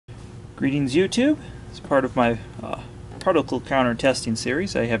Greetings YouTube. As part of my particle counter testing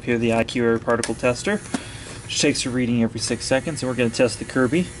series, I have here the IQ Air particle tester, which takes a reading every 6 seconds, and we're going to test the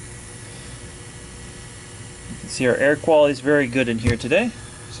Kirby. You can see our air quality is very good in here today,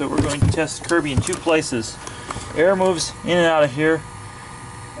 so we're going to test the Kirby in two places. Air moves in and out of here.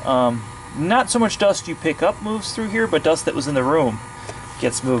 Not so much dust you pick up moves through here, but dust that was in the room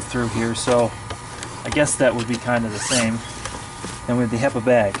gets moved through here, so I guess that would be kind of the same. And with the HEPA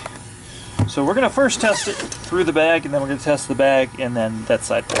bag. So we're going to first test it through the bag, and then we're going to test the bag, and then that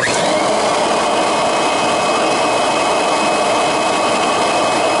side first.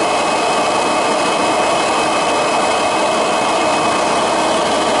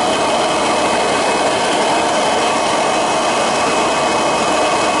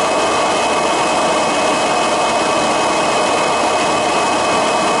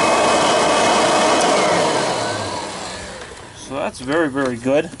 So that's very, very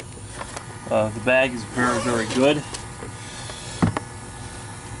good. The bag is very, very good.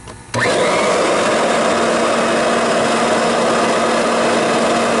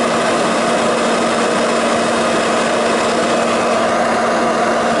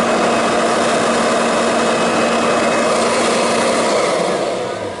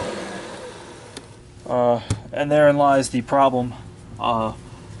 And therein lies the problem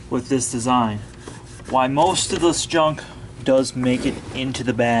with this design. Why most of this junk does make it into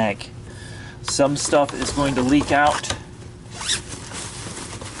the bag. Some stuff is going to leak out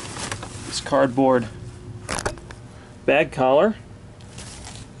this cardboard bag collar.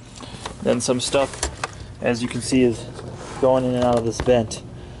 Then some stuff, as you can see, is going in and out of this vent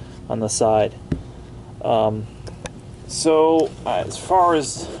on the side. So as far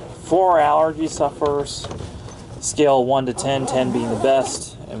as for allergy sufferers, scale 1 to 10, 10 being the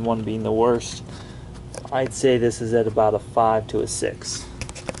best and 1 being the worst, I'd say this is at about a 5 to a 6.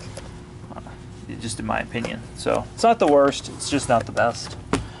 Just in my opinion. So it's not the worst, it's just not the best.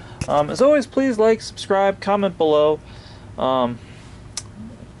 As always, please like, subscribe, comment below.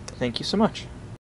 Thank you so much.